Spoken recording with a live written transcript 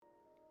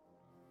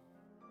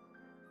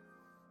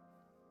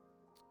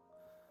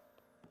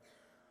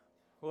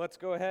Well, let's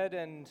go ahead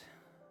and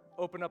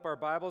open up our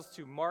Bibles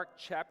to Mark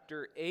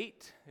chapter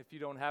 8. If you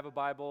don't have a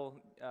Bible,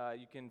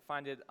 you can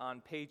find it on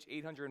page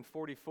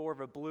 844 of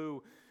a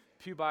blue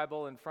pew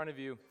Bible in front of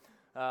you.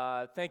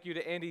 Thank you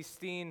to Andy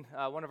Steen,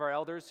 one of our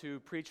elders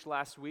who preached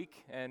last week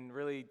and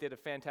really did a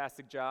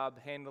fantastic job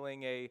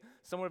handling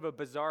somewhat of a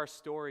bizarre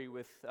story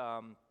with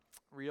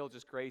real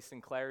just grace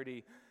and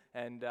clarity.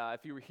 And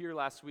if you were here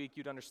last week,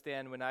 you'd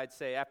understand when I'd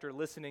say after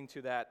listening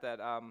to that I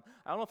don't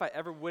know if I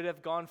ever would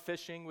have gone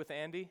fishing with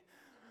Andy.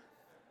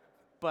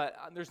 But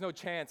there's no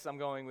chance I'm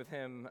going with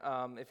him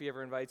if he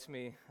ever invites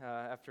me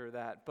after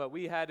that. But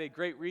we had a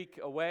great week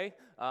away.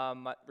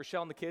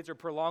 Rochelle and the kids are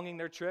prolonging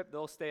their trip.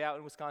 They'll stay out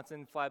in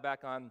Wisconsin, fly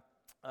back on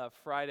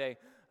Friday.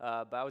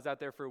 But I was out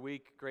there for a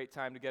week. Great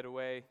time to get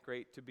away.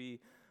 Great to be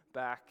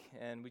back.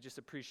 And we just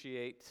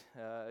appreciate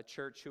a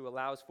church who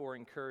allows for,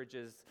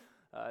 encourages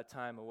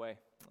time away.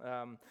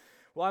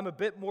 Well, I'm a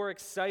bit more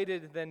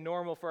excited than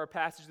normal for our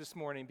passage this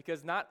morning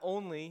because not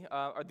only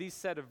are these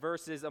set of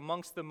verses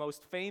amongst the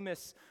most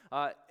famous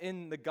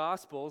in the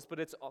Gospels, but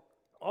it's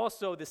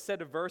also the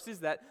set of verses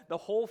that the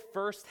whole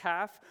first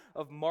half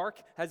of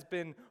Mark has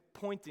been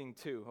pointing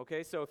to,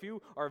 okay? So if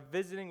you are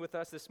visiting with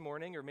us this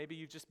morning, or maybe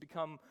you've just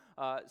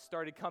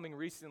started coming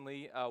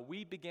recently,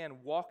 we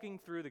began walking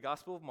through the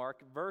Gospel of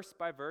Mark verse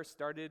by verse,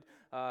 started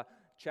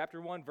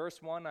Chapter 1,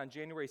 verse 1 on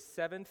January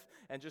 7th,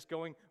 and just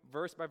going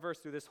verse by verse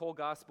through this whole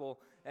gospel.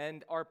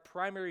 And our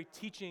primary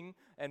teaching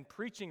and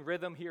preaching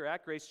rhythm here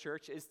at Grace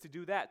Church is to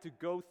do that, to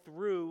go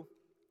through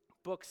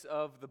books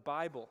of the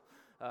Bible.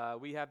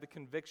 We have the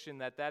conviction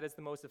that that is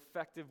the most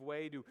effective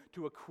way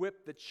to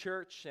equip the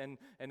church and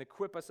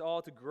equip us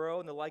all to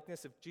grow in the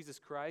likeness of Jesus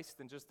Christ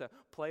and just to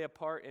play a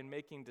part in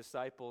making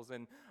disciples.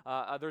 And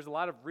there's a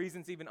lot of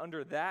reasons even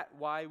under that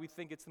why we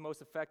think it's the most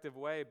effective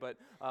way, but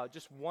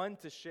just one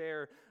to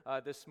share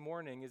this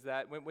morning is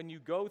that when you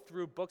go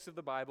through books of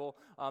the Bible,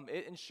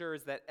 it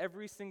ensures that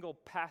every single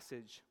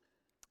passage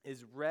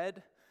is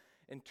read,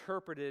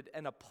 interpreted,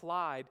 and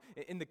applied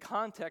in the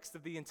context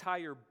of the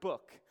entire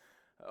book.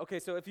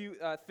 Okay, so if you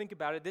think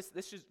about it,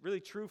 this is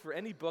really true for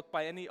any book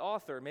by any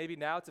author. Maybe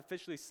now it's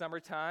officially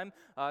summertime.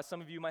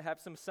 Some of you might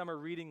have some summer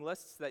reading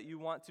lists that you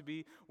want to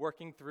be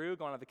working through,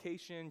 going on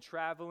vacation,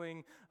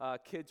 traveling,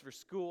 kids for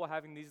school,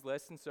 having these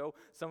lists. And so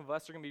some of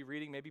us are going to be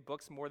reading maybe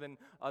books more than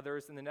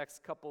others in the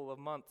next couple of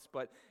months.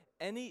 But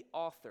any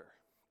author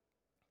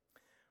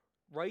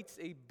writes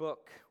a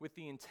book with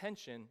the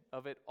intention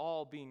of it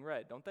all being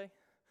read, don't they?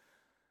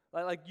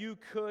 Like you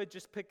could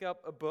just pick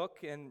up a book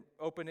and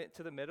open it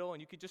to the middle,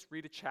 and you could just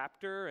read a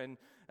chapter, and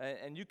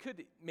you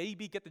could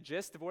maybe get the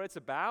gist of what it's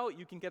about.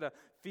 You can get a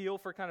feel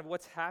for kind of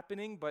what's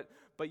happening, but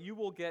you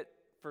will get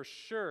for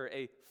sure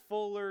a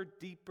fuller,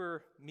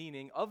 deeper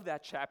meaning of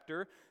that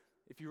chapter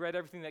if you read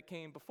everything that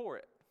came before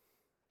it,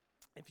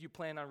 if you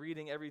plan on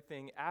reading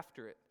everything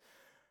after it.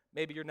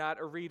 Maybe you're not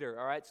a reader,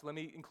 all right? So let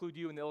me include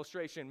you in the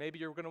illustration. Maybe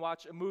you're going to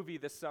watch a movie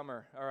this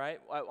summer, all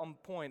right? On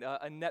point,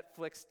 a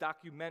Netflix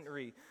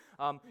documentary.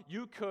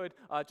 You could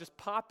just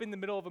pop in the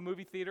middle of a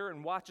movie theater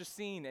and watch a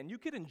scene, and you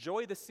could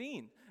enjoy the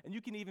scene, and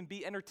you can even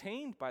be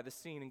entertained by the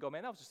scene and go,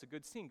 man, that was just a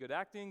good scene, good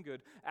acting,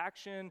 good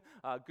action,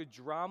 good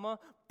drama.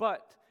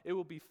 But it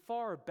will be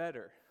far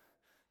better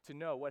to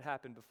know what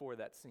happened before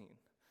that scene,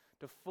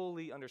 to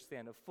fully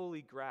understand, to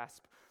fully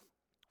grasp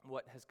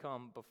what has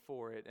come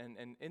before it.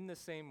 And in the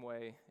same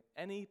way,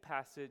 any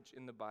passage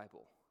in the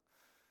Bible,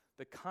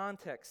 the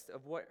context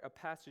of what a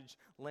passage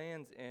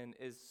lands in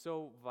is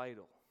so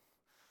vital,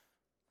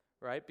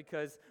 right?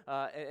 Because,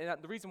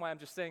 and the reason why I'm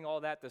just saying all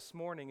that this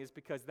morning is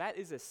because that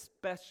is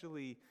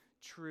especially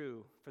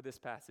true for this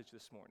passage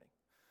this morning.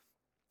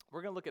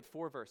 We're going to look at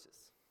 4 verses.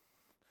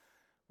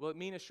 Will it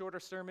mean a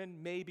shorter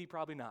sermon? Maybe,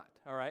 probably not,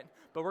 all right?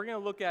 But we're going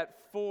to look at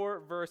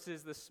 4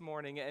 verses this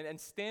morning. And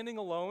standing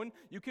alone,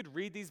 you could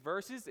read these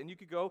verses and you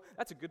could go,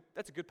 that's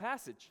a good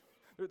passage.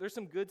 There's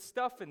some good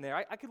stuff in there.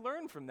 I could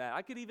learn from that.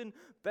 I could even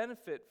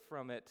benefit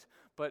from it.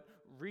 But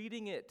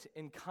reading it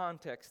in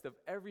context of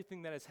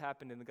everything that has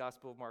happened in the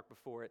Gospel of Mark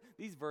before it,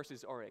 these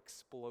verses are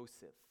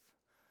explosive.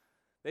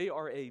 They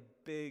are a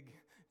big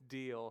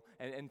deal.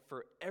 And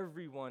for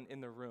everyone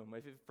in the room,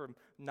 from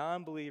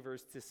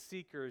non-believers to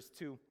seekers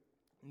to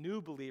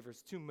new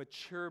believers to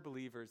mature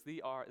believers,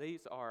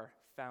 these are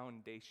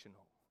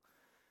foundational.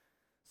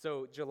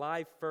 So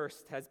July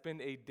 1st has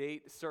been a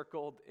date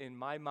circled in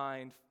my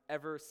mind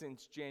ever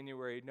since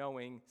January,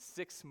 knowing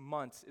 6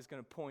 months is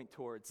going to point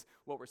towards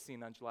what we're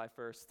seeing on July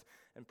 1st.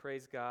 And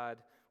praise God,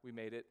 we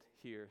made it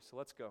here. So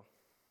let's go.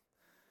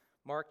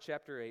 Mark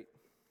chapter 8,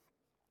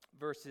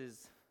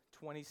 verses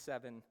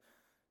 27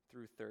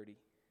 through 30.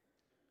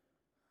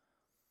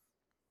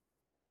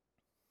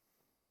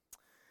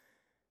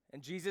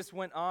 And Jesus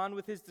went on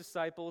with his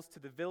disciples to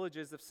the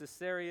villages of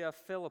Caesarea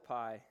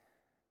Philippi.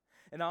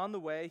 And on the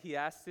way, he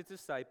asked his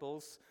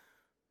disciples,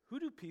 "Who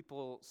do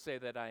people say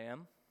that I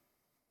am?"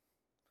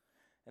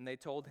 And they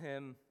told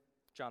him,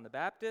 "John the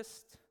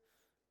Baptist,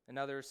 and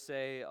others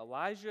say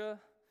Elijah,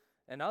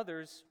 and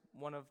others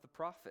one of the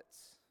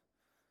prophets."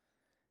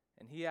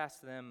 And he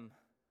asked them,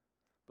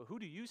 "But who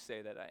do you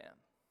say that I am?"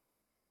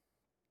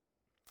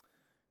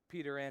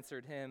 Peter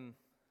answered him,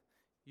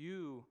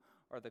 "You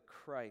are the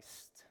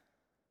Christ."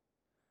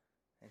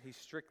 And he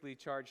strictly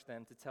charged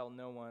them to tell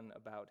no one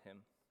about him.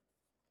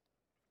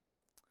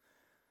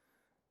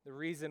 The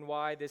reason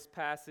why this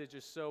passage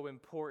is so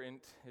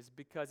important is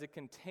because it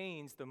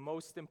contains the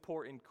most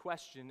important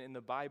question in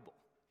the Bible,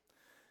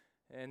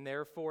 and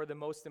therefore the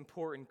most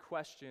important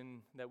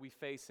question that we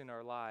face in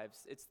our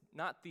lives. It's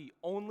not the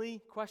only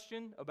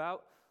question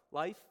about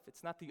life.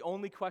 It's not the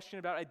only question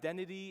about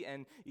identity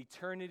and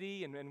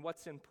eternity and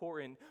what's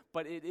important,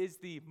 but it is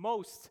the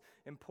most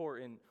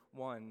important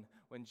one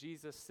when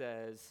Jesus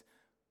says,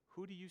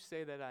 "Who do you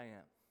say that I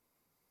am?"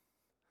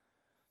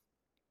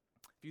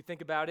 If you think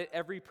about it,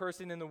 every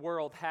person in the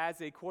world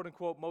has a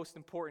quote-unquote most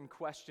important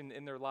question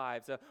in their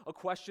lives, a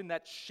question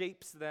that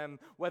shapes them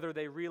whether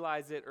they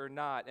realize it or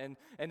not. And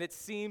it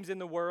seems in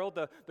the world,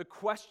 the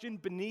question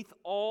beneath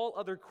all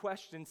other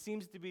questions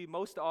seems to be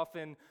most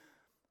often,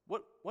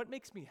 what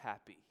makes me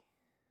happy?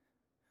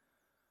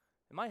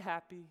 Am I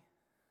happy?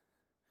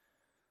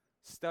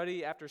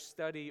 Study after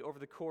study over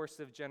the course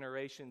of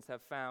generations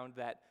have found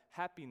that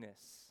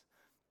happiness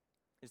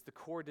is the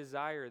core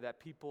desire that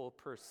people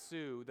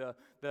pursue,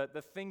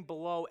 the thing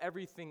below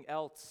everything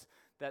else,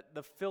 that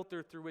the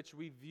filter through which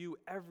we view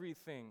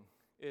everything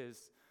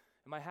is,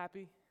 am I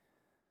happy?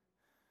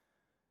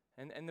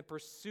 And the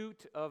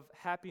pursuit of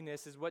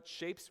happiness is what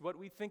shapes what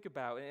we think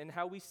about and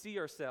how we see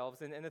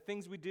ourselves and the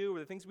things we do or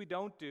the things we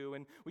don't do.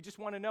 And we just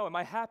want to know, am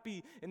I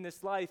happy in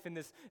this life, in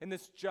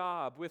this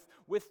job,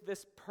 with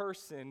this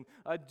person,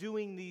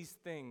 doing these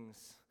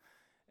things?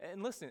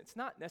 And listen, it's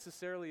not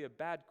necessarily a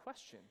bad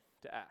question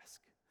to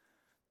ask.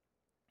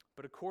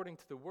 But according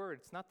to the Word,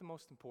 it's not the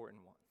most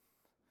important one.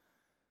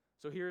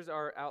 So here's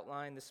our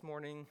outline this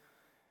morning,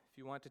 if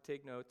you want to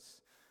take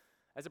notes.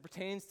 As it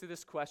pertains to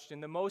this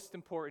question, the most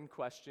important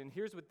question,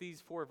 here's what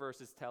these 4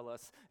 verses tell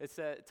us. It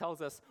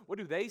tells us, what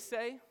do they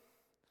say?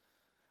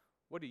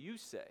 What do you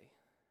say?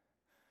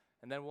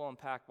 And then we'll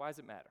unpack, why does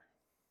it matter?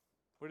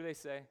 What do they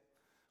say?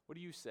 What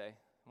do you say?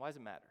 Why does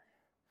it matter?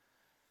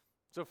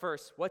 So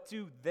first, what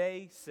do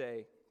they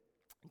say?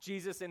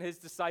 Jesus and his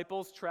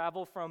disciples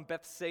travel from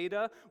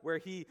Bethsaida, where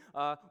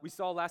we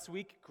saw last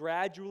week,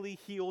 gradually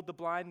healed the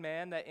blind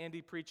man that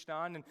Andy preached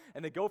on.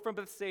 And they go from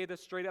Bethsaida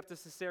straight up to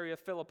Caesarea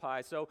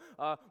Philippi. So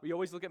we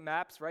always look at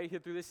maps right here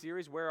through this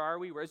series. Where are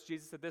we? Where's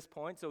Jesus at this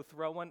point? So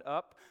throw one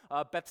up.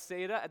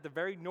 Bethsaida at the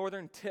very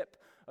northern tip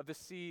of the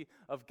Sea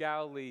of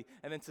Galilee.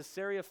 And then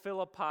Caesarea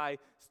Philippi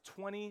is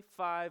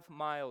 25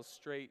 miles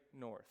straight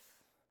north.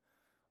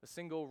 A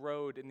single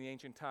road in the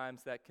ancient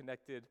times that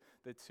connected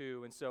the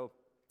two. And so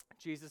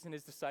Jesus and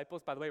his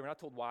disciples, by the way, we're not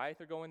told why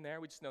they're going there.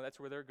 We just know that's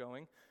where they're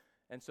going.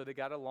 And so they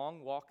got a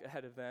long walk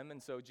ahead of them.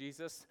 And so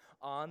Jesus,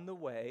 on the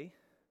way,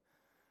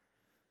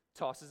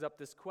 tosses up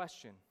this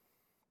question.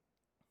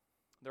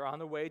 They're on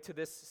the way to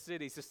this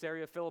city,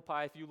 Caesarea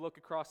Philippi. If you look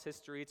across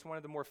history, it's one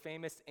of the more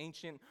famous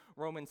ancient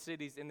Roman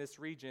cities in this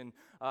region.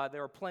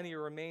 There are plenty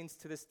of remains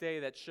to this day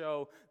that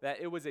show that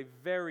it was a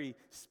very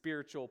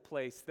spiritual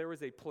place. There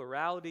was a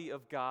plurality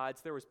of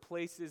gods. There was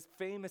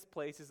famous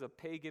places of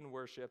pagan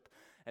worship.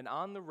 And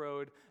on the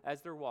road,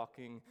 as they're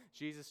walking,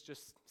 Jesus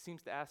just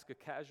seems to ask a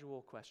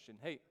casual question.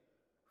 Hey,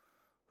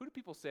 who do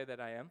people say that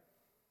I am?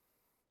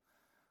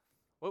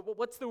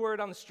 What's the word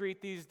on the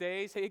street these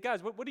days? Hey,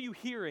 guys, what are you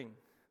hearing?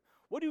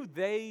 What do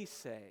they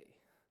say?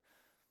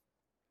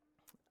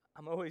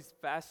 I'm always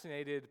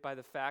fascinated by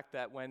the fact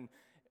that when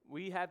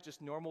we have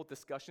just normal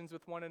discussions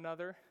with one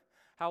another,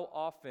 how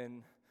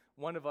often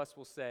one of us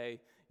will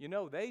say,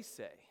 they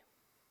say.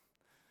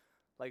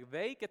 Like,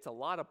 they gets a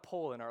lot of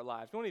pull in our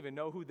lives. We don't even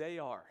know who they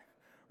are,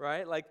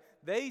 right? Like,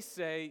 they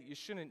say you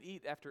shouldn't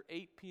eat after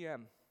 8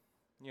 p.m.,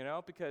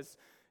 because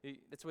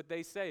it's what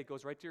they say. It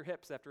goes right to your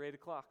hips after 8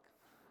 o'clock.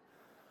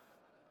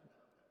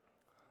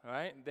 All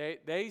right?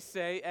 They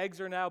say eggs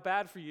are now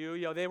bad for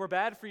you. They were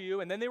bad for you,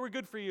 and then they were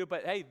good for you,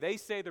 but hey, they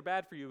say they're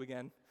bad for you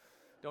again.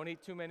 Don't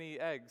eat too many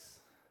eggs.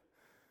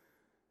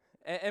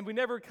 And we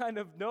never kind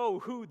of know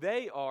who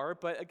they are,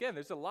 but again,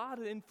 there's a lot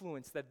of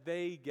influence that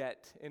they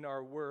get in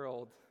our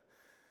world.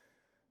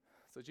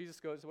 So Jesus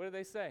goes, what do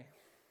they say?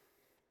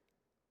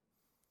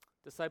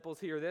 Disciples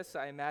hear this.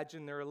 I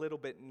imagine they're a little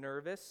bit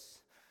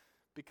nervous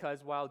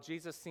because while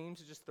Jesus seems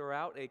to just throw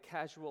out a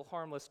casual,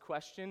 harmless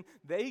question,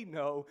 they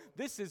know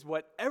this is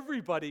what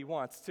everybody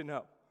wants to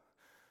know.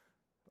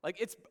 Like,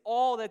 it's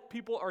all that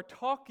people are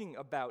talking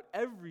about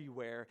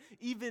everywhere.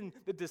 Even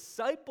the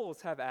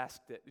disciples have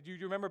asked it. Do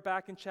you remember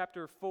back in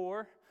chapter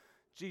 4?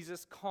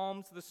 Jesus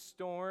calms the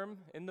storm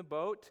in the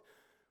boat.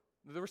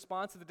 The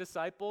response of the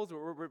disciples,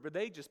 were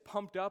they just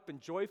pumped up and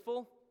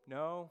joyful?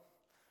 No.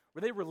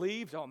 Were they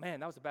relieved? Oh man,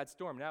 that was a bad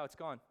storm. Now it's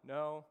gone.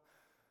 No.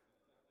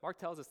 Mark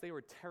tells us they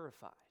were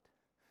terrified.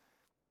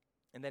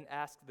 And then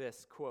asked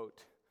this,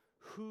 quote,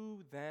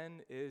 "Who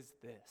then is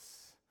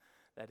this,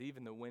 that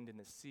even the wind and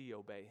the sea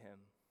obey him?"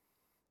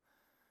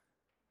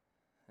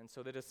 And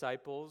so the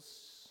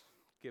disciples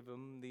give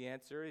him the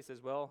answer. He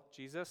says, well,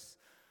 Jesus,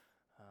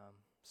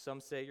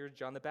 some say you're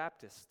John the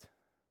Baptist.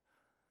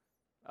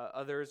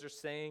 Others are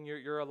saying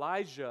you're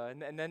Elijah,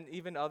 and then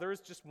even others,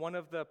 just one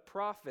of the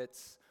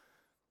prophets.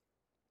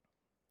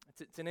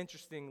 It's an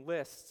interesting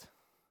list.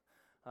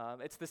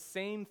 It's the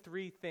same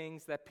three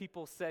things that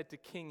people said to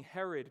King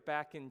Herod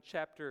back in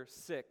chapter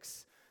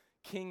 6.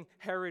 King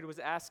Herod was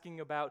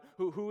asking about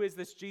who is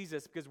this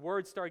Jesus, because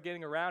words started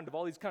getting around of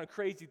all these kind of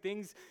crazy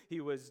things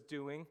he was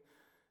doing.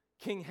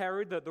 King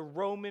Herod, the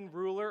Roman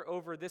ruler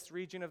over this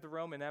region of the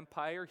Roman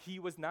Empire, he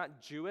was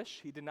not Jewish.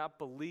 He did not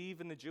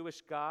believe in the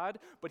Jewish God,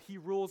 but he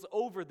rules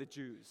over the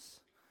Jews.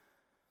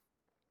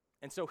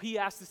 And so he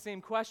asked the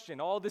same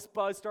question. All this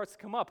buzz starts to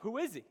come up. Who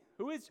is he?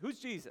 Who's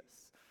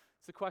Jesus?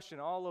 It's a question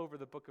all over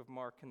the book of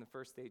Mark in the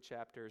first 8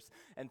 chapters.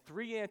 And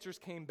 3 answers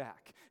came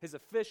back. His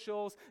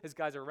officials, his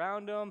guys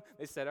around him,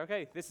 they said,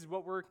 okay, this is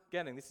what we're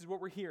getting. This is what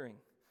we're hearing.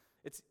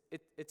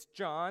 It's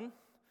John,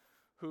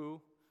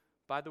 who,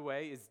 by the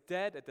way, is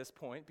dead at this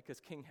point because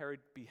King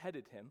Herod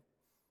beheaded him.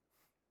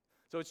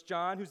 So it's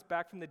John who's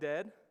back from the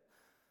dead.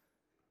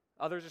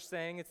 Others are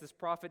saying it's this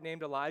prophet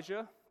named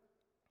Elijah.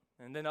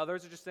 And then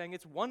others are just saying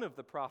it's one of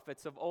the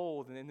prophets of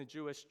old and in the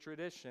Jewish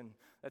tradition.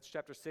 That's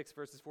chapter 6,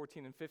 verses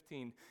 14 and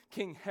 15.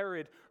 King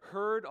Herod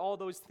heard all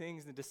those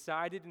things and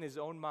decided in his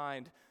own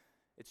mind,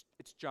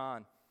 it's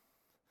John.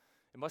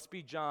 It must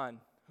be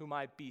John whom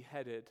I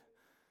beheaded.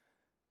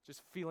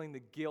 Just feeling the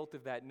guilt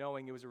of that,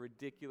 knowing it was a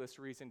ridiculous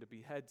reason to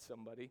behead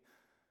somebody.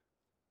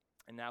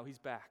 And now he's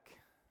back.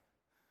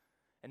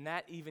 And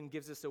that even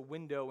gives us a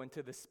window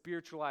into the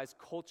spiritualized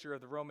culture of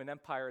the Roman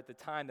Empire at the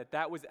time,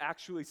 that was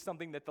actually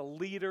something that the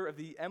leader of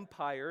the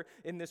empire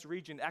in this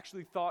region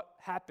actually thought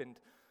happened.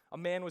 A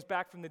man was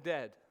back from the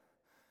dead,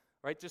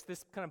 right? Just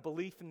this kind of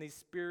belief in these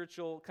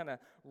spiritual kind of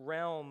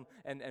realm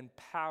and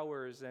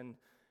powers.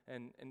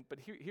 But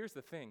here's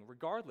the thing,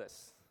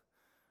 regardless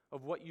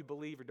of what you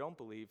believe or don't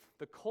believe,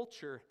 the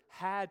culture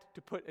had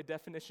to put a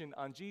definition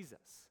on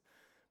Jesus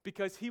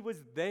because he was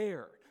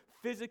there,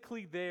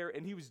 physically there,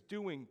 and he was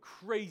doing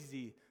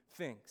crazy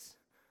things.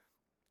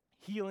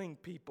 Healing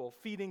people,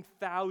 feeding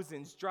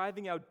thousands,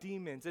 driving out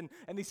demons, and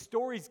these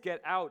stories get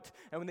out,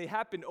 and when they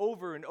happen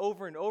over and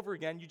over and over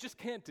again, you just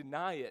can't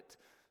deny it.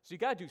 So you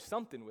got to do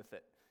something with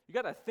it. You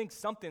got to think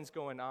something's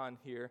going on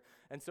here,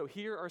 and so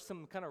here are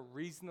some kind of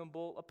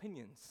reasonable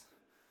opinions.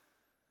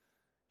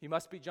 He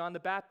must be John the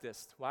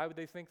Baptist. Why would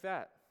they think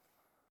that?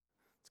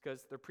 It's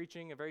because they're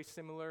preaching a very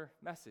similar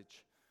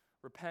message.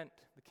 Repent,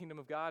 the kingdom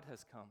of God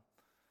has come.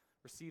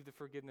 Receive the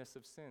forgiveness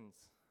of sins.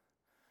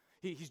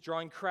 He's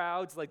drawing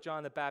crowds like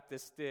John the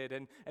Baptist did,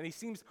 and he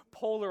seems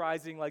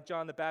polarizing like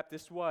John the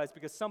Baptist was,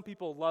 because some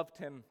people loved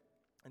him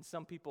and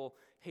some people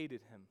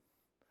hated him.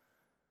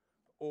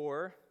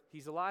 Or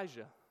he's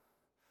Elijah.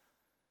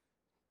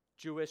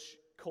 Jewish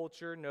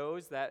culture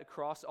knows that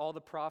across all the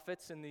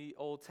prophets in the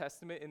Old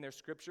Testament, in their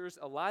scriptures,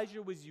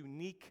 Elijah was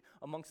unique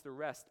amongst the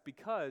rest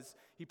because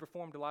he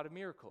performed a lot of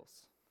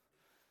miracles.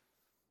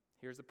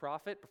 Here's a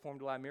prophet,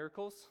 performed a lot of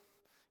miracles.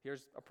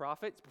 Here's a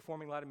prophet, he's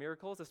performing a lot of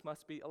miracles. This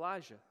must be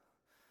Elijah.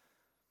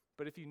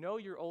 But if you know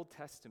your Old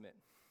Testament,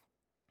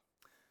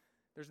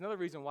 there's another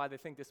reason why they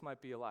think this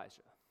might be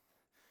Elijah.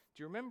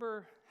 Do you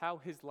remember how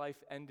his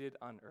life ended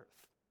on earth?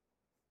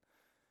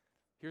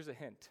 Here's a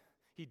hint.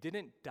 He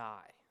didn't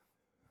die.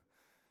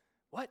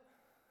 What?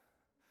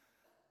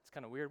 It's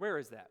kind of weird. Where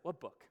is that? What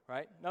book,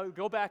 right? Now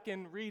go back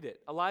and read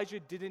it. Elijah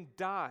didn't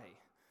die.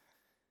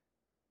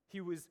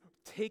 He was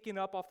taken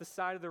up off the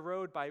side of the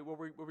road by what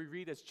we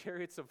read as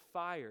chariots of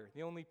fire,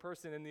 the only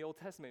person in the Old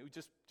Testament who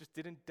just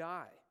didn't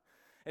die.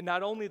 And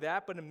not only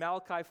that, but in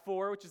Malachi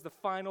 4, which is the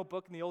final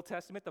book in the Old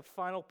Testament, the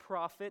final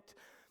prophet,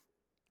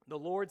 the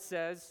Lord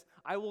says,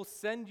 I will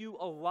send you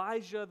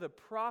Elijah the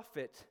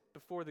prophet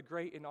before the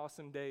great and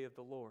awesome day of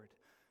the Lord.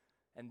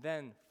 And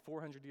then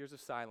 400 years of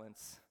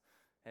silence,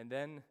 and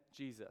then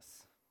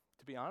Jesus.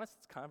 To be honest,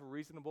 it's kind of a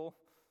reasonable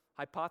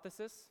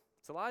hypothesis.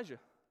 It's Elijah.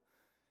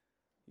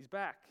 He's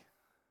back.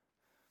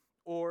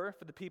 Or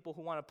for the people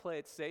who want to play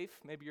it safe,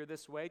 maybe you're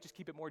this way, just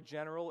keep it more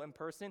general in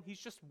person. He's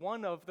just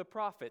one of the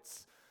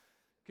prophets.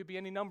 Could be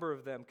any number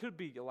of them. Could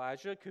be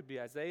Elijah, could be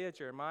Isaiah,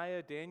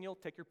 Jeremiah, Daniel,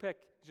 take your pick.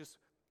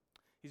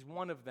 He's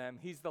one of them.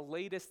 He's the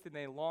latest in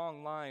a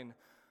long line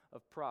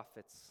of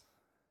prophets.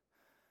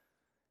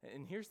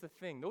 And here's the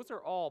thing, those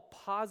are all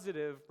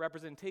positive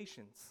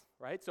representations,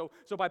 right? So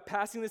by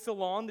passing this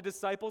along, the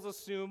disciples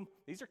assume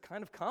these are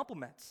kind of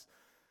compliments.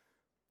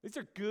 These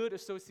are good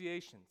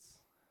associations,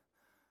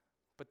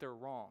 but they're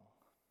wrong.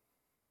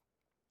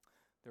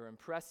 They're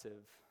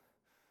impressive,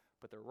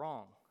 but they're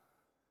wrong.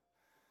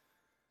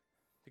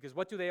 Because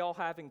what do they all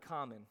have in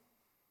common?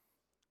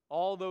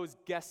 All those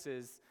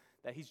guesses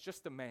that he's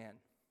just a man.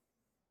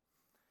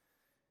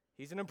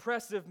 He's an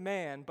impressive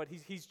man, but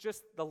he's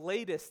just the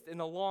latest in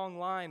a long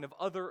line of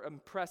other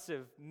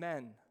impressive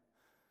men.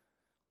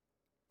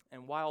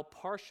 And while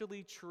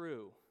partially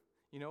true,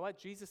 you know what?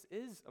 Jesus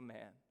is a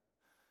man.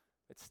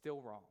 It's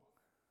still wrong.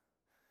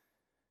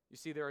 You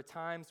see, there are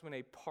times when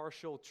a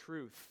partial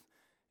truth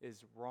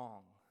is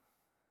wrong.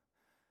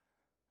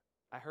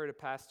 I heard a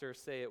pastor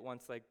say it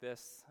once like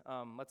this.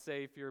 Let's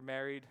say if you're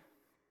married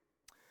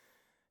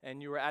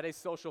and you were at a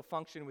social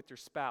function with your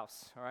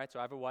spouse, all right? So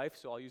I have a wife,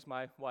 so I'll use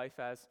my wife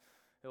as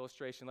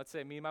illustration. Let's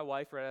say me and my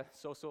wife are at a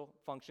social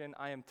function.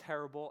 I am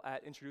terrible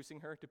at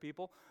introducing her to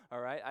people, all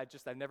right?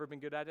 I've never been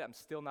good at it. I'm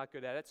still not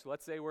good at it. So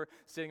let's say we're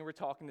sitting and we're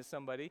talking to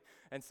somebody,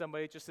 and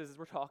somebody just as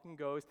we're talking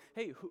goes,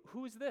 hey,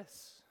 who is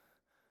this?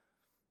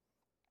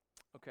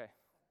 Okay,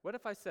 what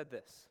if I said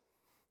this?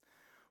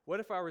 What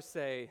if I were to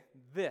say,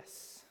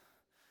 this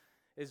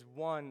is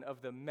one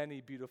of the many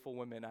beautiful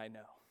women I know?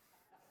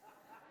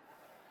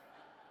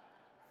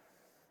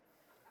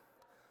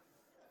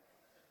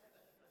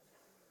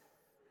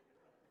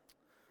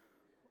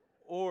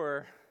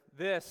 Or,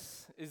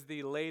 this is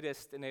the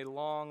latest in a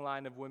long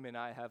line of women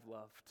I have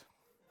loved.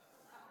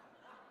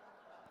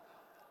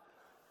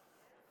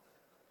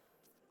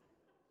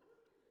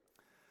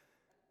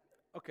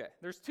 Okay,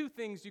 there's two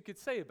things you could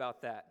say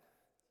about that.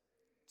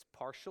 It's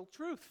partial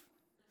truth.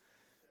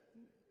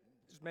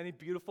 There's many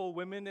beautiful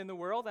women in the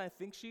world, and I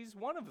think she's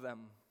one of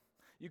them.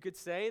 You could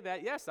say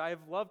that, yes, I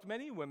have loved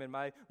many women,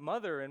 my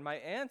mother and my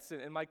aunts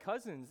and my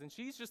cousins, and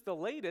she's just the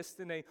latest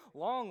in a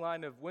long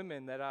line of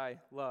women that I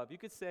love. You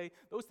could say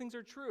those things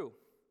are true.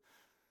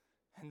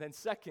 And then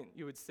second,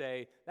 you would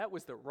say, that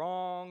was the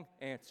wrong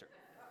answer.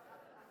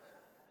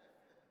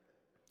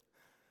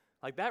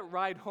 Like, that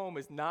ride home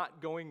is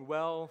not going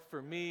well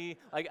for me.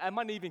 Like, I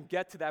might not even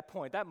get to that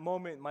point. That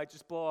moment might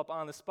just blow up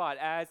on the spot,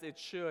 as it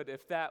should,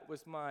 if that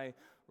was my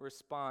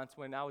response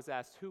when I was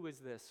asked, who is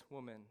this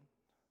woman?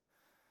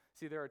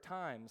 See, there are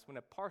times when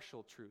a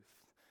partial truth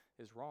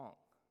is wrong.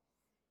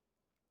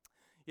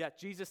 Yeah,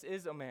 Jesus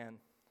is a man,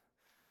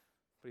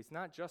 but he's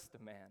not just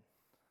a man.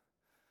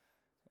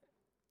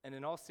 And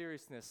in all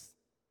seriousness,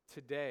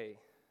 today,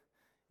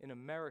 in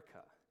America,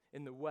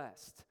 in the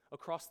West,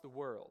 across the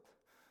world,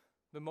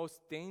 the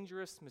most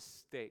dangerous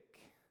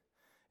mistake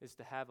is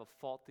to have a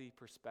faulty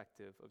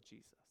perspective of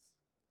Jesus.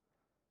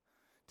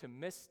 To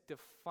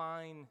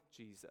misdefine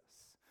Jesus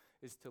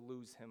is to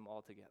lose him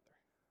altogether.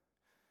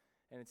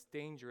 And it's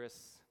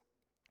dangerous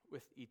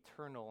with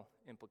eternal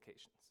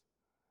implications.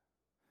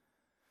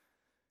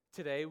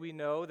 Today, we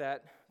know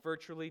that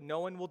virtually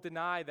no one will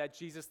deny that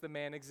Jesus the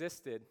man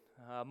existed.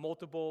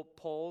 Multiple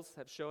polls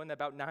have shown that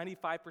about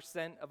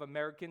 95% of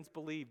Americans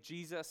believe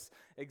Jesus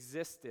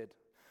existed.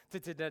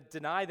 To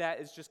deny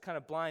that is just kind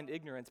of blind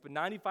ignorance, but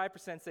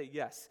 95% say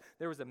yes,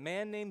 there was a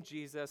man named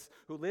Jesus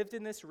who lived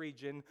in this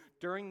region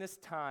during this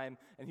time,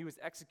 and he was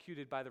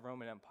executed by the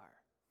Roman Empire.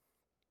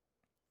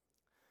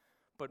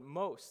 But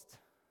most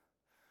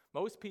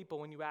people,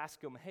 when you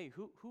ask them, hey,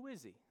 who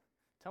is he?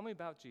 Tell me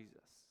about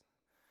Jesus.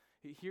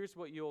 Here's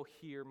what you'll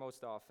hear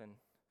most often.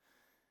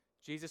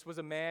 Jesus was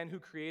a man who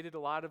created a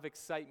lot of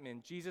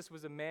excitement. Jesus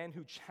was a man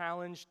who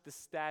challenged the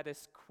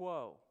status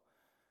quo.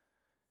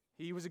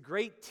 He was a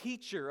great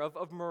teacher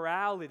of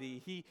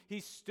morality. He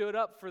stood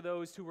up for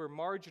those who were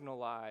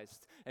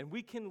marginalized, and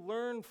we can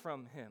learn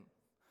from him.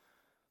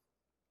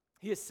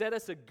 He has set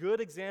us a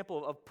good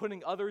example of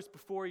putting others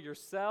before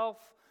yourself.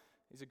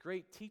 He's a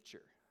great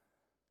teacher.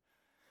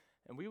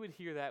 And we would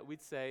hear that,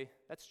 we'd say,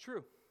 that's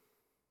true.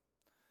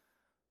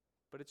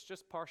 But it's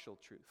just partial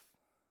truth.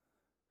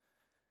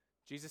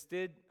 Jesus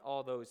did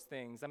all those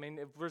things. I mean,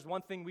 if there's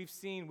one thing we've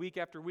seen week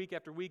after week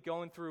after week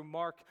going through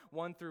Mark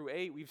 1 through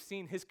 8, we've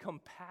seen his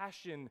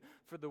compassion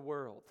for the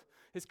world,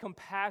 his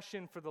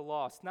compassion for the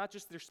lost, not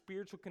just their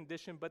spiritual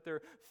condition, but their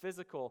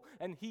physical.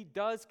 And he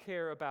does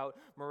care about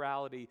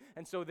morality.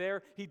 And so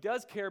there, he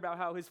does care about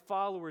how his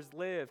followers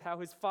live,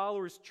 how his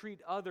followers treat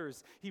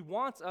others. He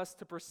wants us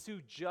to pursue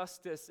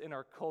justice in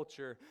our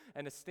culture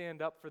and to stand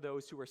up for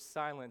those who are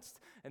silenced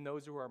and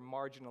those who are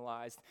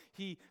marginalized.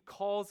 He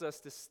calls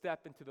us to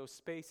step into those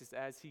spaces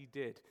as he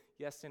did.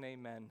 Yes and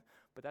amen.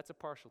 But that's a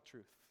partial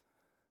truth.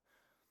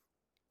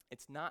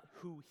 It's not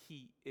who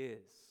he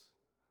is.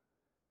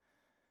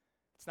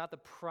 It's not the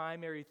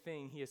primary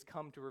thing he has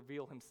come to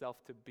reveal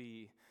himself to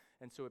be.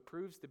 And so it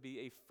proves to be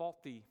a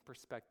faulty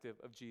perspective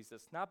of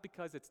Jesus. Not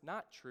because it's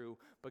not true,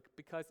 but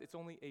because it's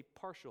only a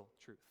partial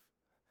truth.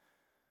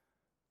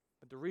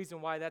 But the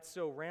reason why that's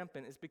so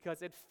rampant is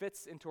because it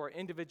fits into our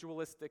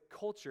individualistic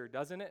culture,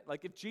 doesn't it?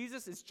 Like, if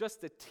Jesus is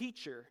just a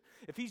teacher,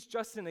 if he's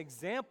just an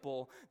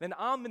example, then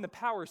I'm in the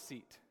power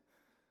seat,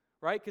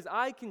 right? Because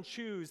I can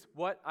choose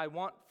what I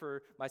want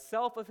for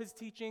myself of his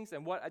teachings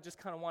and what I just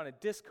kind of want to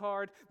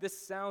discard.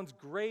 This sounds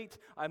great.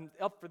 I'm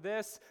up for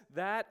this,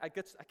 that. I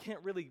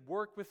can't really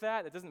work with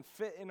that. It doesn't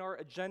fit in our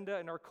agenda,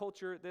 in our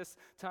culture this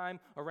time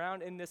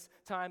around, in this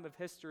time of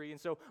history. And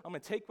so I'm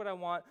going to take what I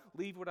want,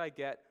 leave what I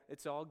get.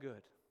 It's all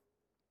good.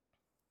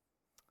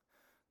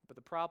 But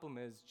the problem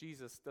is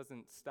Jesus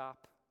doesn't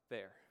stop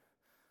there.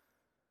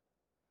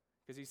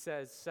 Because he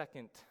says,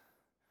 second,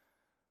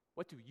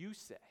 what do you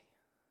say?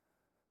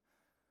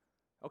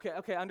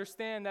 Okay, I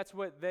understand that's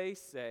what they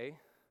say,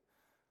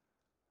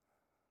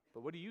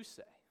 but what do you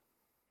say?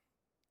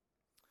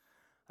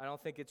 I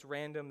don't think it's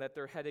random that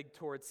they're heading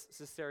towards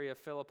Caesarea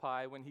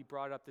Philippi when he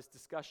brought up this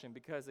discussion,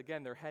 because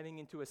again, they're heading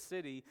into a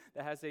city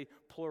that has a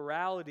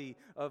plurality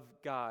of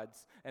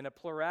gods and a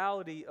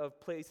plurality of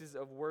places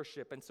of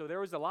worship. And so there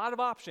was a lot of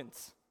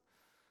options.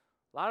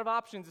 A lot of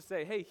options to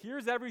say, hey,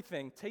 here's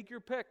everything, take your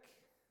pick.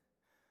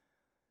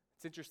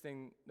 It's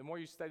interesting, the more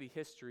you study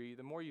history,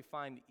 the more you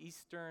find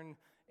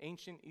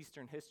ancient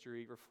Eastern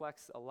history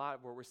reflects a lot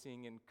of what we're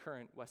seeing in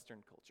current Western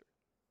culture.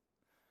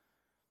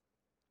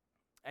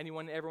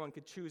 Everyone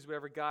could choose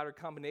whatever God or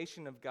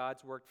combination of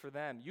gods worked for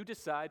them. You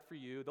decide for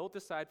you, they'll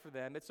decide for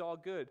them, it's all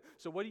good.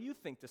 So what do you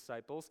think,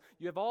 disciples?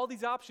 You have all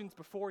these options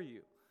before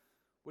you.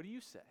 What do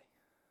you say?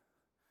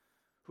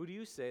 Who do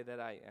you say that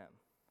I am?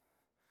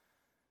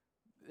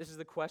 This is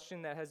the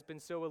question that has been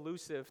so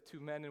elusive to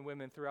men and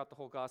women throughout the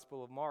whole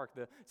Gospel of Mark.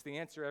 It's the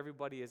answer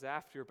everybody is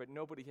after, but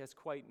nobody has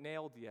quite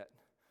nailed yet.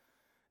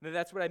 And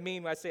that's what I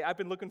mean when I say I've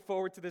been looking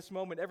forward to this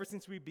moment ever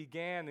since we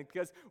began, and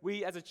because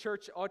we as a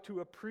church ought to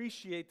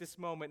appreciate this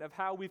moment of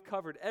how we've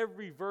covered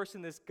every verse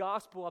in this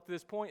gospel up to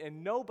this point,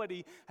 and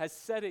nobody has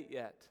said it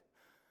yet.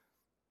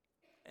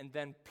 And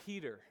then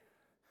Peter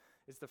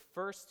is the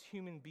first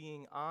human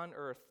being on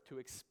earth to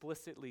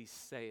explicitly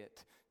say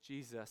it.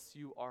 Jesus,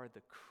 you are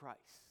the Christ.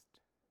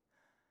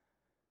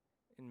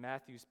 In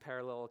Matthew's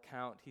parallel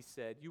account, he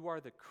said, you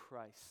are the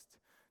Christ,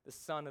 the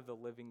Son of the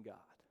living God.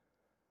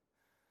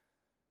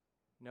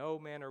 No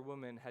man or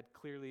woman had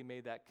clearly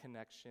made that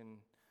connection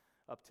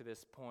up to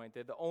this point.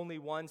 They're the only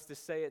ones to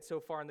say it so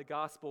far in the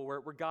gospel,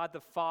 where God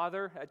the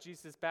Father at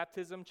Jesus'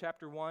 baptism,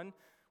 chapter 1,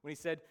 when he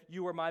said,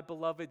 you are my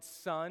beloved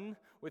Son,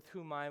 with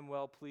whom I am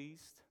well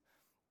pleased.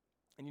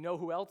 And you know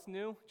who else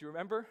knew? Do you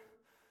remember?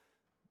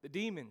 The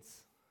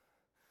demons.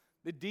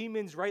 The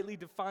demons rightly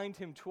defined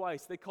him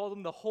twice. They called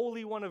him the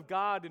Holy One of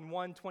God in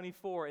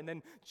 1:24, and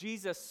then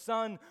Jesus,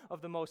 Son of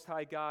the Most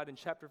High God in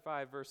chapter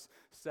 5, verse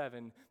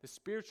 7. The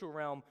spiritual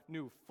realm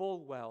knew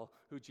full well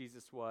who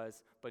Jesus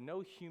was, but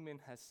no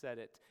human has said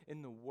it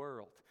in the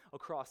world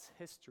across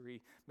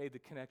history made the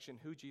connection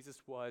who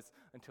Jesus was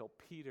until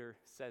Peter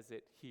says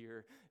it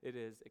here. It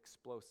is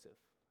explosive.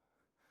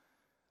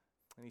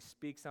 And he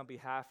speaks on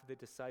behalf of the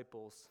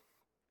disciples.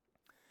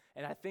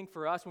 And I think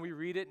for us, when we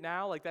read it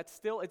now, like that's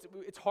still,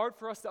 it's hard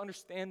for us to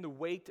understand the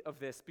weight of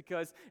this,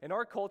 because in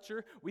our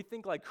culture, we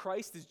think like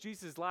Christ is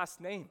Jesus' last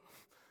name.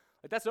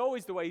 Like that's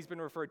always the way he's been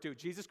referred to,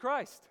 Jesus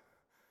Christ.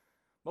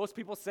 Most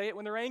people say it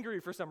when they're angry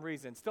for some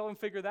reason. Still haven't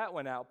figured that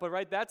one out. But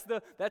right, that's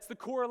the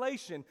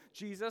correlation,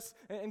 Jesus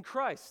and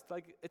Christ.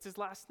 Like it's his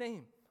last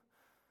name.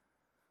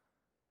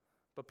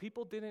 But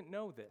people didn't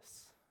know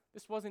this.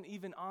 This wasn't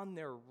even on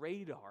their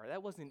radar.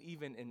 That wasn't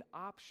even an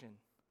option.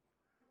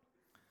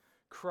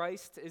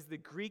 Christ is the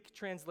Greek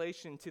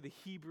translation to the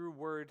Hebrew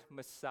word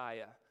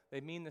Messiah.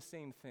 They mean the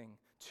same thing.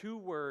 Two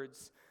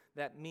words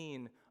that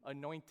mean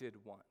anointed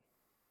one.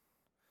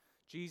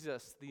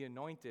 Jesus, the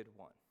anointed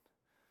one.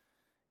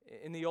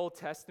 In the Old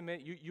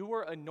Testament, you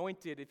were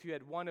anointed if you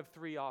had one of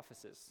three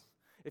offices.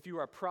 If you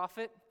were a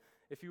prophet,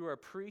 if you were a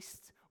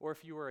priest, or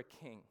if you were a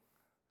king.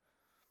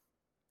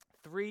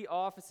 Three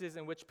offices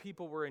in which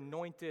people were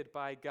anointed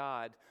by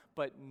God,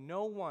 but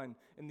no one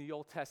in the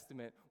Old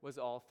Testament was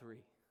all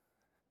three.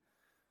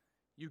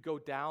 You go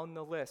down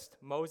the list.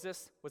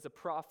 Moses was a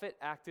prophet,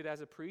 acted as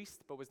a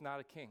priest, but was not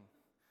a king.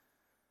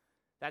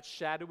 That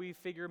shadowy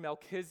figure,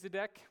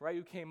 Melchizedek, right,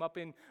 who came up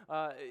in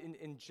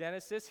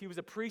Genesis, he was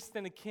a priest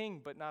and a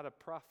king, but not a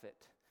prophet.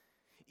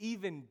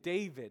 Even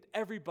David,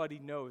 everybody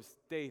knows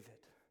David.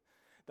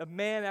 The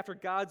man after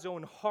God's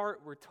own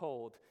heart, we're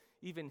told,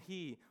 even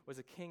he was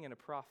a king and a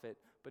prophet,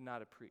 but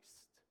not a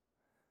priest.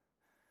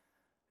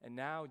 And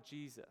now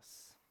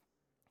Jesus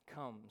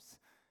comes,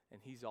 and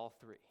he's all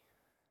three.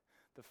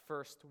 The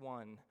first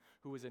one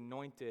who was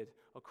anointed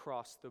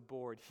across the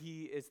board.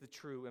 He is the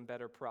true and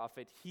better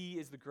prophet. He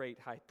is the great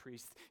high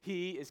priest.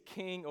 He is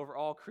king over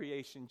all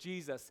creation.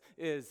 Jesus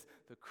is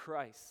the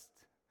Christ.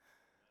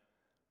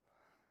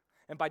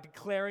 And by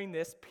declaring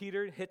this,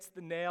 Peter hits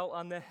the nail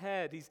on the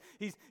head.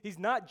 He's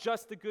not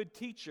just a good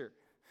teacher.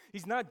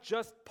 He's not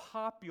just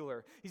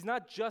popular. He's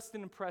not just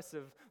an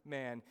impressive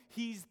man.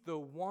 He's the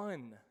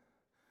one.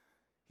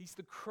 He's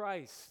the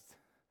Christ.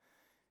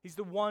 He's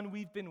the one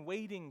we've been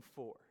waiting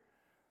for.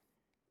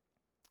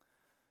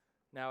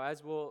 Now,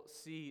 as we'll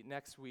see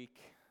next week,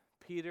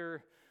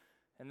 Peter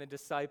and the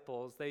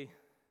disciples, they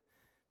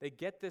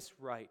get this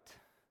right,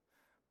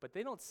 but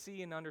they don't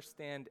see and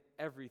understand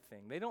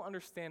everything. They don't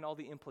understand all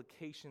the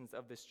implications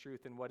of this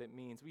truth and what it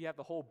means. We have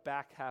the whole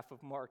back half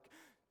of Mark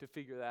to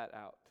figure that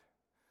out.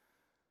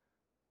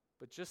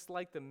 But just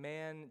like the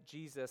man that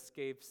Jesus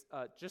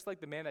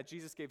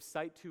gave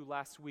sight to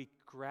last week,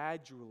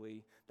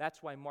 gradually,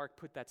 that's why Mark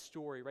put that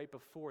story right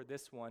before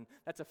this one.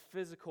 That's a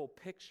physical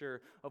picture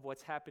of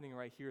what's happening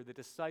right here. The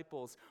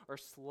disciples are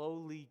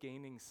slowly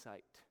gaining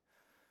sight.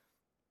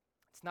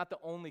 It's not the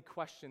only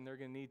question they're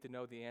going to need to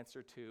know the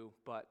answer to,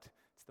 but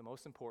it's the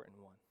most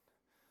important one.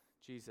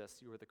 Jesus,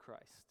 you are the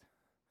Christ.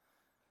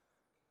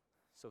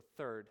 So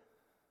third,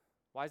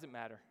 why does it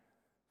matter?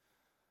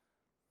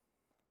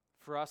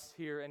 For us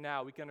here and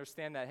now, we can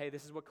understand that, hey,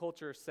 this is what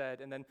culture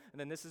said, and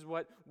then this is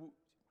what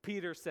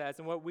Peter says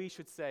and what we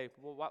should say.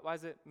 Well, why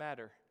does it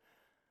matter?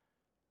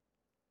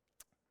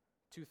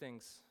 Two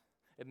things.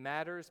 It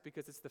matters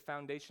because it's the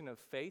foundation of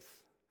faith,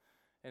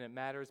 and it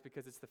matters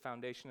because it's the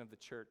foundation of the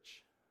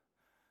church.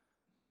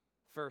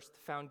 First,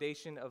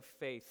 foundation of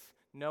faith.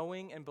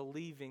 Knowing and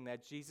believing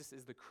that Jesus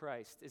is the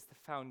Christ is the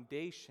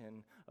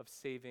foundation of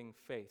saving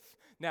faith.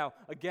 Now,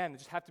 again, I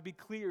just have to be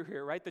clear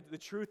here, right? The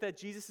truth that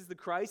Jesus is the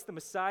Christ, the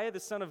Messiah,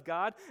 the Son of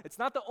God, it's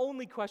not the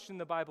only question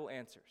the Bible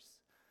answers.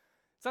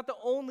 It's not the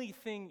only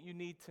thing you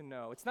need to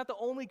know. It's not the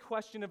only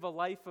question of a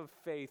life of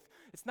faith.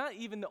 It's not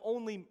even the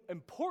only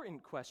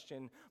important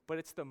question, but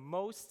it's the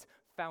most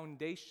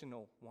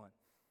foundational one.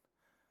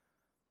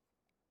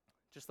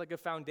 Just like a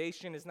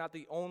foundation is not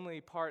the only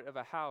part of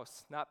a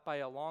house, not by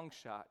a long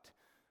shot,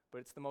 but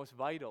it's the most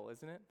vital,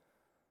 isn't it?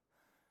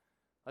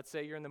 Let's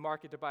say you're in the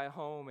market to buy a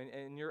home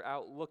and you're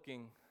out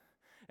looking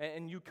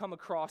and you come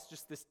across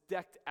just this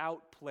decked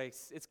out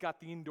place. It's got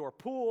the indoor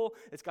pool.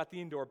 It's got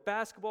the indoor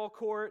basketball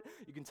court.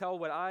 You can tell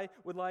what I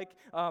would like.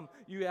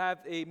 You have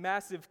a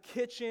massive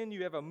kitchen.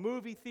 You have a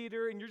movie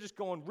theater, and you're just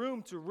going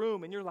room to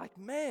room, and you're like,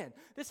 man,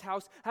 this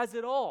house has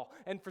it all.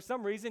 And for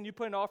some reason, you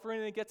put an offer in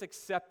and it gets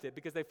accepted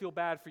because they feel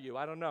bad for you.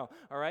 I don't know,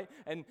 all right?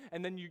 And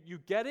then you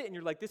get it, and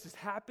you're like, this is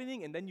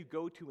happening, and then you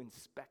go to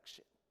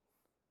inspection.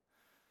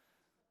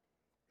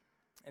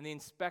 And the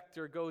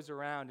inspector goes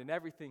around and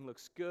everything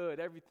looks good,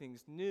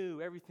 everything's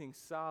new, everything's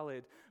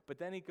solid. But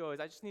then he goes,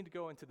 I just need to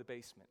go into the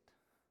basement.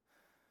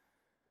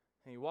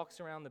 And he walks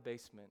around the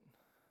basement.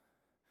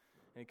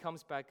 And he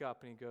comes back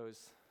up and he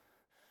goes,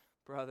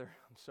 brother,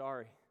 I'm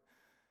sorry.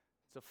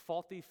 It's a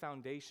faulty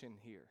foundation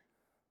here.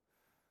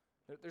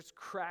 There's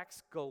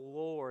cracks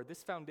galore.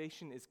 This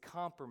foundation is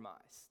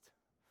compromised.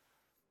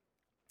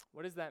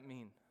 What does that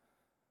mean?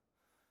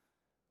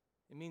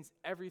 It means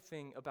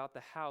everything about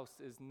the house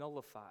is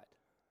nullified.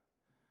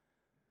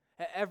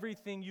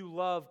 Everything you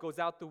love goes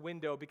out the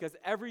window because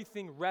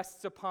everything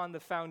rests upon the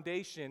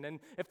foundation. And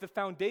if the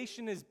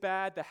foundation is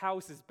bad, the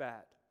house is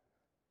bad.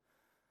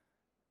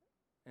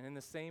 And in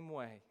the same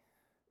way,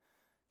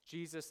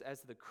 Jesus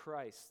as the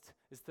Christ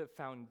is the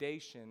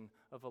foundation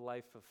of a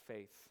life of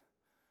faith.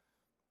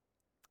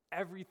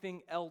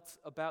 Everything else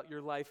about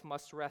your life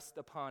must rest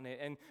upon it.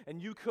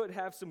 And you could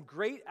have some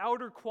great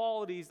outer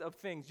qualities of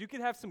things. You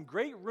could have some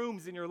great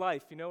rooms in your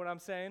life. You know what I'm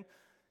saying?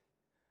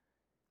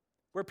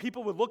 Where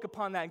people would look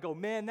upon that and go,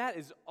 man, that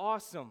is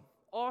awesome.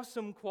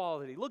 Awesome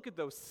quality. Look at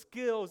those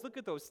skills. Look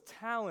at those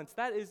talents.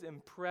 That is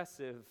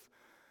impressive.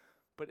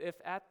 But if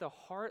at the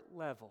heart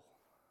level,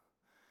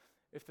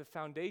 if the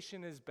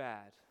foundation is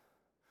bad,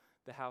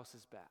 the house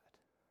is bad.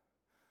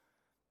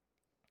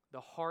 The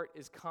heart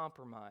is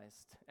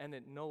compromised, and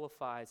it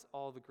nullifies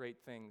all the great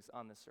things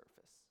on the surface.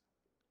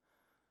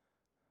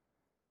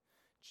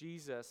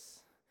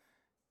 Jesus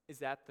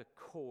is at the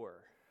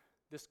core.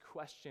 This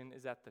question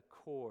is at the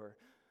core.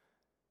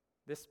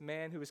 This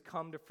man who has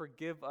come to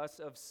forgive us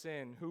of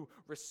sin, who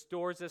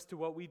restores us to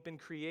what we've been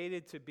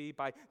created to be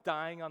by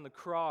dying on the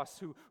cross,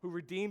 who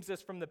redeems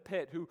us from the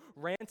pit, who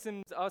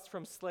ransoms us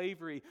from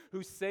slavery,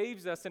 who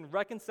saves us and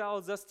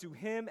reconciles us to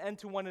him and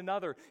to one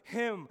another.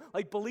 Him,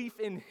 like belief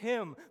in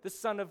him, the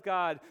Son of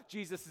God,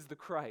 Jesus is the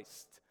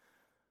Christ.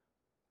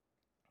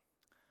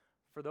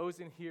 For those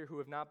in here who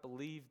have not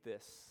believed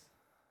this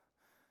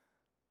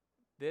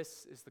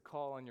is the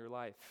call on your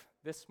life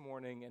this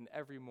morning and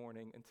every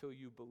morning until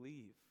you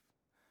believe.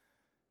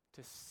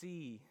 To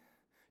see,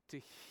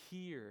 to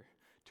hear,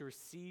 to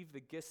receive the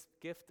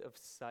gift of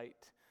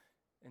sight,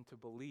 and to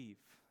believe.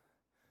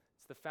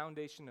 It's the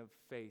foundation of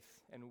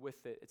faith, and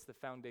with it, it's the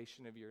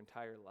foundation of your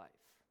entire life.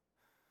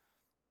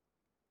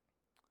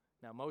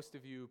 Now, most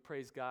of you,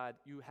 praise God,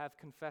 you have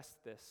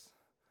confessed this.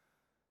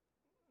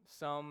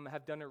 Some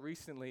have done it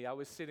recently. I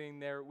was sitting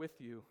there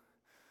with you.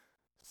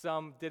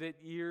 Some did it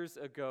years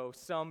ago,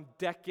 some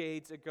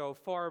decades ago,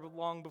 far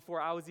long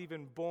before I was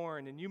even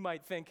born. And you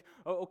might think,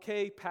 oh,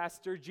 okay,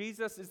 Pastor,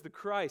 Jesus is the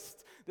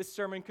Christ. This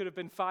sermon could have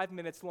been 5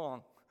 minutes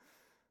long.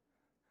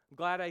 I'm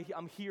glad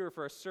I'm here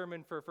for a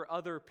sermon for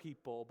other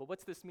people. But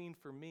what's this mean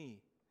for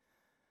me?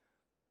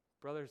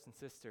 Brothers and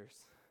sisters,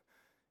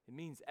 it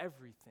means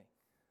everything.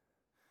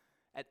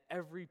 At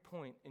every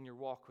point in your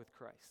walk with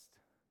Christ.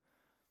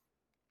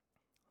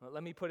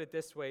 Let me put it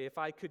this way. If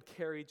I could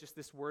carry just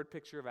this word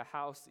picture of a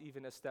house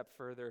even a step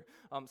further,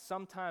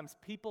 sometimes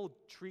people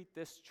treat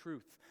this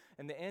truth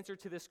and the answer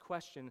to this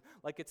question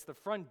like it's the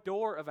front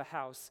door of a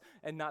house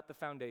and not the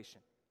foundation.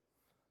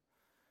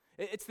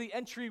 It's the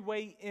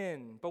entryway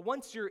in. But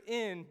once you're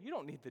in, you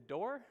don't need the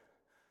door.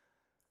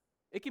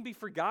 It can be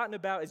forgotten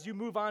about as you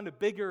move on to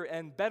bigger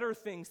and better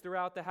things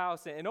throughout the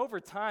house. And over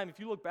time, if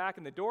you look back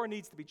and the door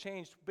needs to be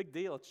changed, big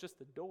deal, it's just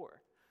the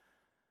door.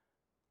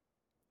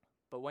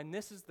 But when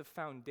this is the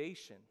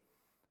foundation,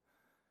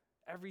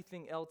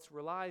 everything else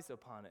relies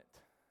upon it.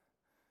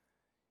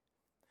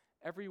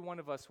 Every one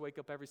of us wake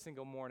up every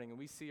single morning and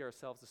we see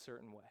ourselves a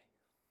certain way.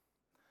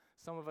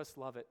 Some of us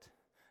love it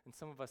and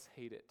some of us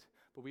hate it.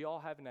 But we all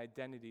have an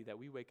identity that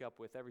we wake up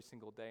with every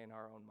single day in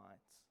our own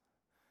minds.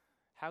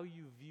 How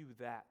you view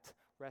that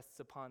rests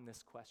upon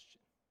this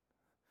question.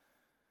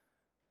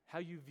 How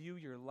you view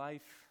your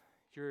life,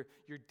 your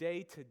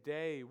day to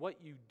day,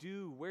 what you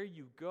do, where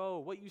you go,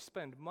 what you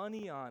spend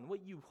money on,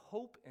 what you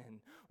hope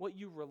in, what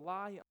you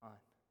rely on,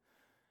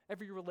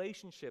 every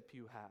relationship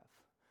you have.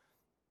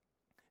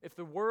 If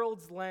the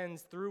world's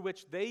lens through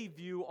which they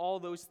view all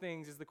those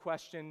things is the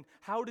question,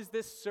 how does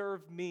this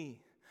serve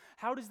me?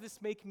 How does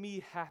this make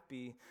me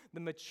happy? The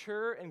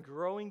mature and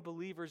growing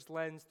believer's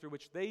lens through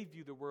which they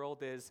view the world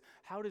is,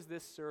 how does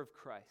this serve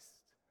Christ?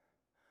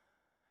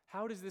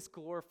 How does this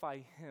glorify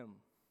Him?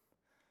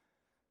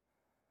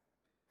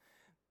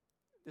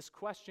 This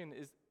question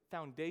is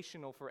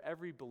foundational for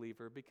every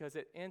believer because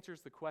it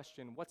answers the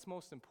question, what's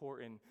most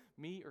important,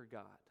 me or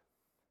God?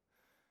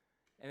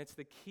 And it's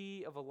the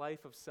key of a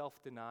life of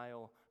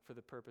self-denial for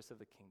the purpose of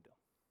the kingdom.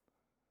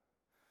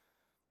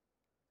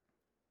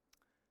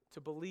 To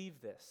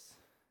believe this,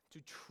 to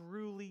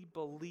truly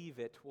believe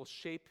it,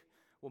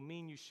 will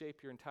mean you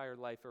shape your entire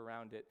life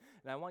around it.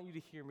 And I want you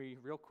to hear me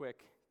real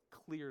quick,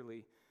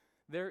 clearly.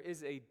 There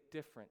is a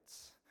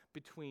difference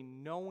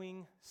between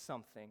knowing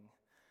something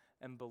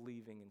and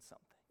believing in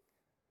something.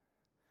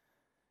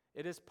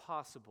 It is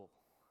possible,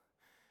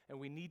 and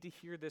we need to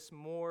hear this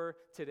more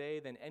today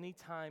than any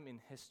time in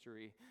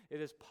history. It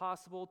is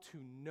possible to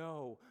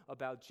know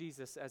about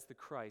Jesus as the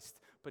Christ,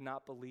 but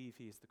not believe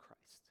He is the Christ.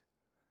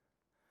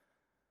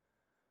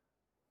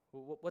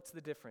 What's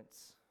the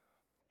difference?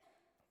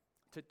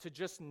 To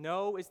just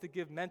know is to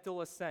give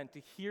mental assent,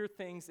 to hear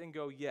things and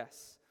go,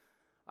 yes,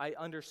 I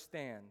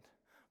understand,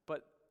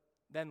 but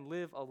then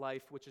live a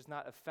life which is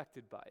not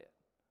affected by it.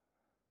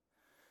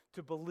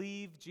 To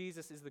believe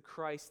Jesus is the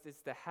Christ is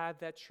to have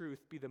that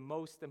truth be the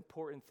most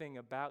important thing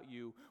about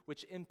you,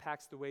 which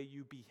impacts the way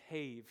you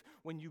behave.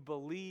 When you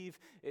believe,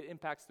 it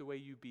impacts the way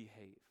you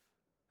behave.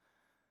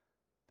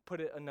 Put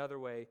it another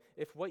way,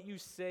 if what you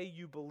say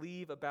you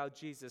believe about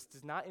Jesus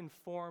does not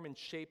inform and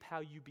shape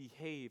how you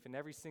behave in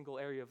every single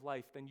area of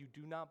life, then you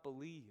do not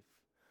believe.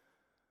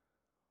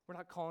 We're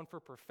not calling for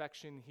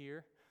perfection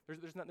here.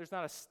 There's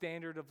not a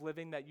standard of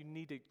living that you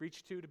need to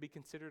reach to be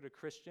considered a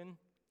Christian.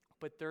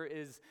 But there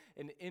is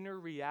an inner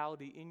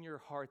reality in your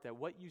heart that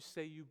what you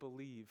say you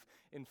believe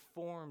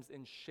informs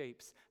and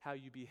shapes how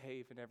you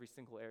behave in every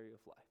single area of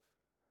life.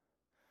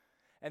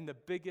 And the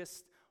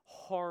biggest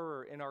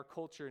horror in our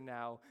culture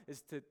now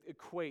is to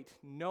equate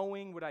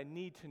knowing what I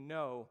need to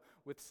know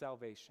with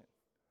salvation.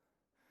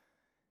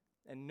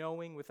 And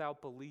knowing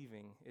without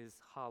believing is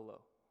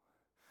hollow.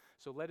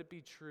 So let it be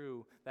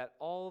true that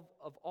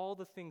all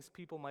the things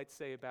people might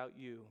say about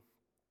you,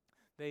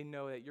 they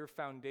know that your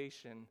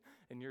foundation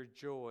and your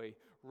joy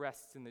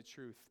rests in the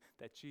truth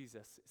that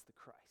Jesus is the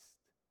Christ.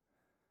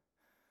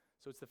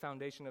 So it's the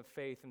foundation of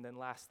faith, and then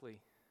lastly,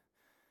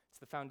 it's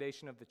the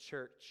foundation of the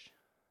church.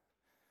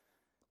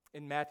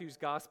 In Matthew's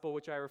gospel,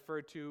 which I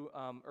referred to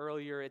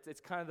earlier,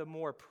 it's kind of the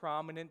more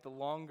prominent, the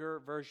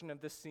longer version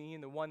of the scene,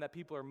 the one that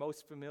people are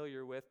most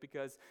familiar with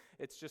because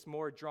it's just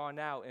more drawn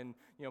out. And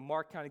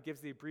Mark kind of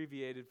gives the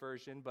abbreviated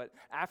version, but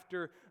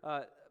after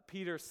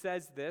Peter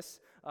says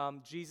this,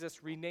 Jesus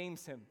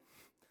renames him.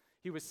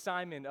 He was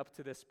Simon up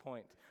to this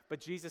point, but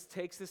Jesus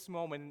takes this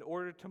moment in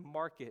order to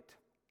mark it.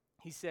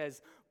 He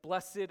says,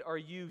 "Blessed are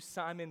you,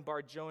 Simon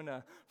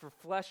Bar-Jonah, for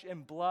flesh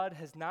and blood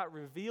has not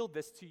revealed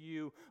this to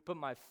you, but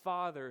my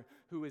Father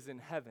who is in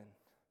heaven."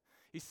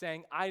 He's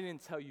saying, I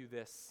didn't tell you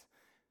this.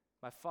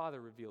 My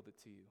Father revealed it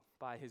to you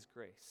by His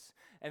grace.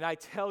 And I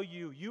tell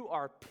you, you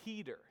are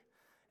Peter,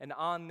 and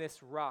on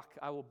this rock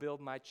I will build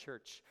my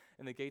church,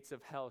 and the gates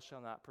of hell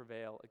shall not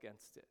prevail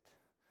against it.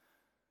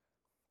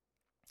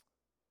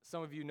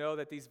 Some of you know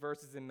that these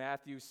verses in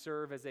Matthew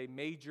serve as a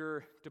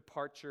major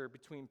departure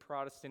between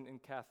Protestant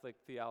and Catholic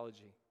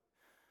theology.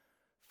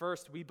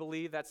 First, we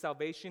believe that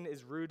salvation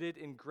is rooted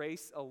in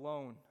grace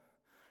alone.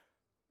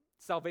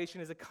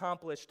 Salvation is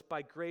accomplished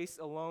by grace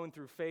alone,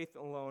 through faith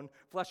alone.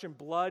 Flesh and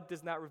blood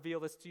does not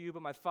reveal this to you,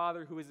 but my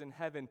Father who is in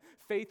heaven.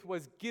 Faith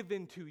was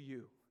given to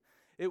you.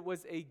 It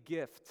was a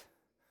gift.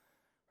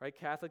 Right?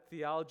 Catholic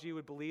theology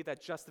would believe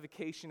that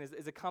justification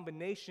is a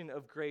combination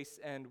of grace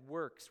and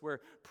works, where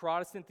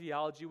Protestant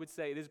theology would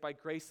say it is by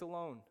grace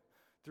alone,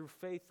 through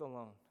faith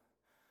alone.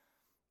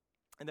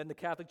 And then the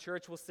Catholic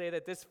Church will say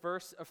that this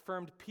verse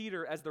affirmed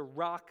Peter as the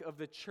rock of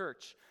the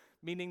church,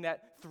 meaning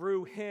that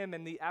through him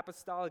and the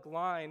apostolic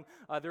line,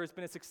 there has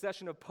been a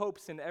succession of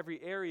popes in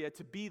every area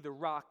to be the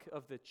rock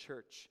of the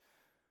church.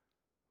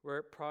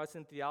 Where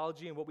Protestant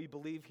theology and what we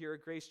believe here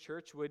at Grace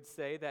Church would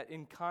say that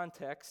in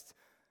context,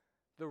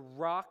 the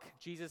rock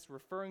Jesus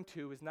referring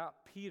to is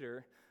not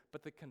Peter,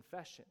 but the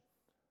confession.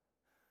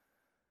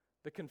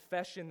 The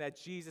confession that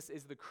Jesus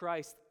is the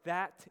Christ,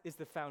 that is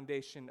the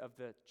foundation of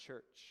the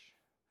church.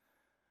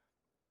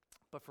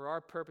 But for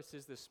our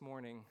purposes this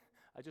morning,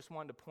 I just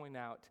wanted to point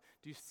out,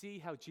 do you see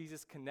how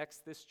Jesus connects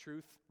this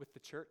truth with the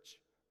church?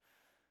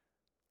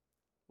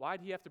 Why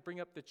do you have to bring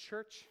up the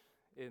church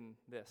in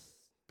this?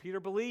 Peter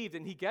believed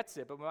and he gets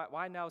it, but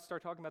why now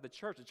start talking about the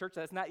church? The church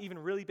has not even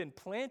really been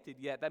planted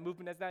yet. That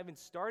movement has not even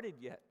started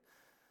yet.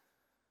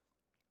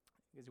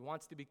 Because he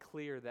wants to be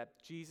clear that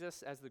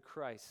Jesus as the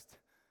Christ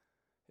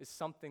is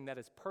something that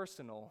is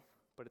personal,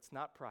 but it's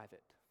not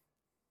private.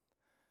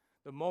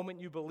 The moment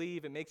you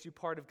believe, it makes you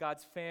part of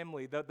God's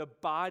family, the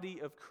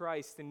body of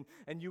Christ,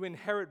 and you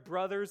inherit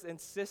brothers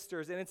and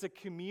sisters, and it's a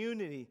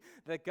community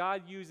that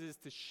God uses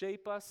to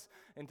shape us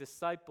and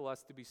disciple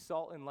us to be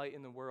salt and light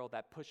in the world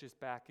that pushes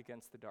back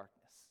against the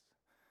darkness.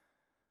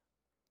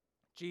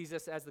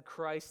 Jesus as the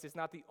Christ is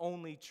not the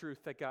only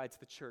truth that guides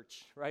the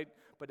church, right?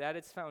 But at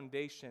its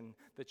foundation,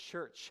 the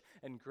church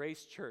and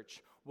Grace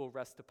Church will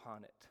rest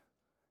upon it.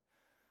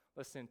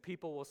 Listen,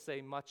 people will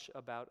say much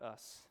about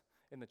us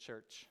in the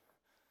church.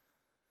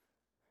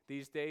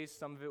 These days,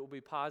 some of it will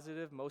be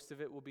positive, most of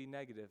it will be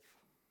negative.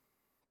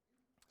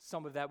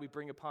 Some of that we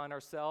bring upon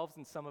ourselves,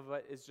 and some of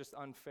it is just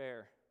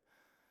unfair.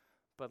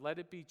 But let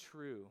it be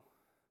true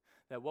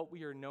that what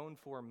we are known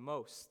for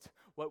most,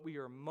 what we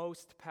are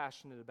most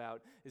passionate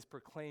about, is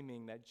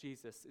proclaiming that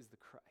Jesus is the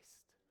Christ.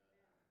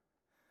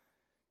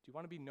 Do you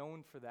want to be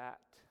known for that?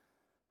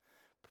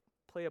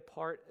 Play a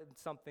part in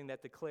something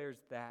that declares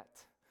that.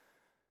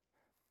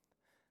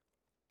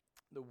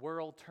 The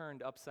world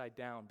turned upside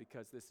down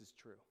because this is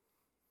true.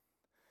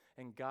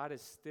 And God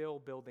is still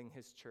building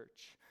his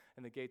church,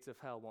 and the gates of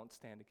hell won't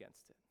stand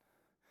against it.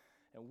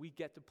 And we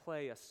get to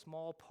play a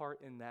small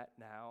part in that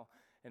now,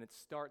 and it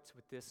starts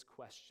with this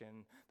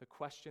question, the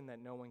question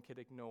that no one can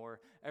ignore.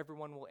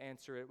 Everyone will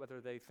answer it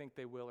whether they think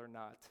they will or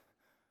not.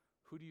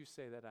 Who do you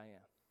say that I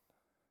am?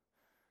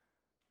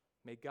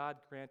 May God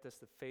grant us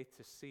the faith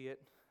to see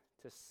it,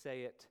 to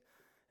say it,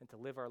 and to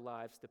live our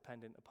lives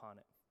dependent upon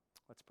it.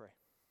 Let's pray.